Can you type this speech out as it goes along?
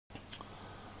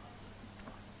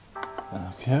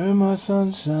I'll carry my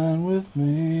sunshine with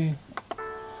me,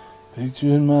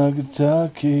 picturing my guitar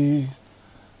keys.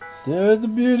 Stare at the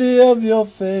beauty of your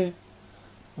face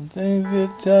when things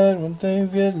get tight, when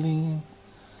things get lean.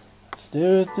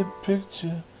 Stare at the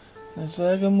picture, it's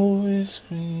like a movie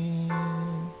screen.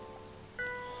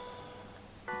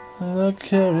 And I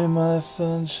carry my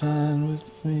sunshine with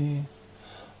me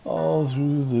all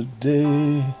through the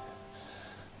day.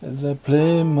 As I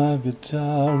play my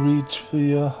guitar, reach for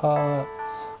your heart,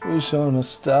 wish on a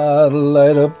star to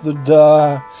light up the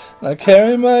dark. And I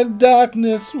carry my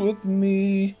darkness with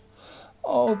me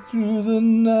all through the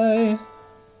night,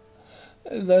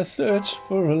 as I search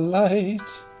for a light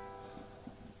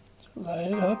to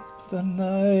light up the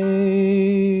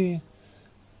night.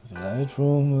 With light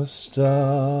from a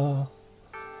star,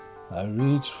 I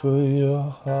reach for your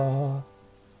heart.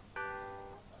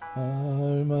 I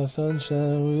carry my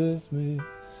sunshine with me,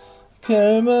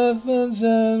 carry my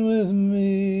sunshine with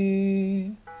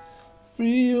me.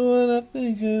 Free when I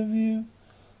think of you,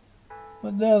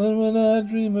 my darling, when I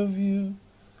dream of you.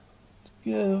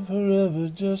 Together forever,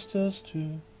 just us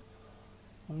two.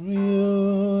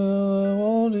 Real, all I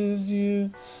want is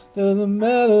you. Doesn't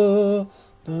matter,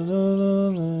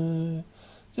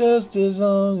 just as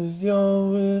long as you're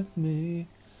with me.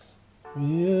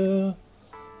 Real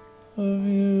of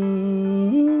you.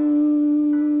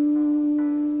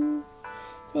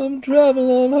 Come travel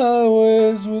on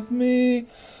highways with me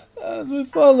as we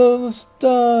follow the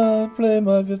star. Play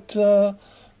my guitar,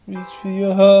 reach for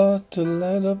your heart to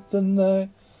light up the night.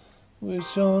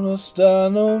 Wish on a star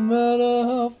no matter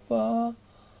how far.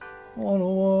 Wanna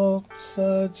walk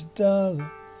beside you, darling,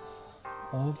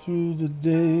 all through the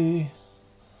day.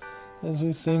 As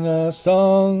we sing our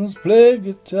songs, play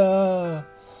guitar,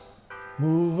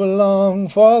 move along,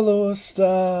 follow a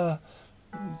star.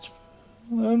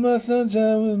 Learn my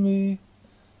sunshine with me,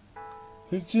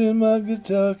 picture in my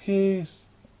guitar case.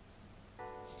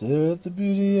 Stare at the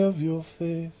beauty of your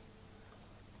face.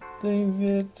 Things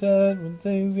get tight when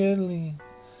things get lean.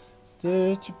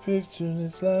 Stare at your picture and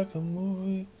it's like a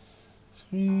movie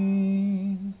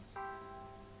screen.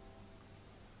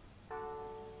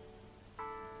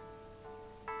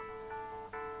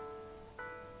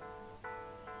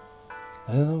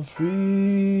 And I'm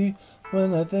free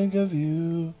when I think of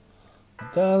you,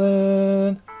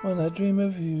 darling, when I dream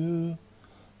of you.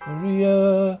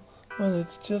 Maria, when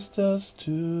it's just us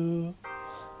two.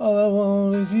 All I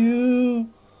want is you.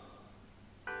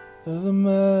 Doesn't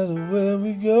matter where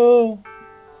we go,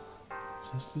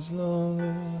 just as long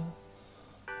as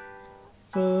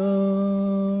you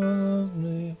love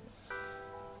me.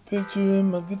 Picture in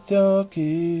my guitar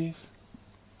keys.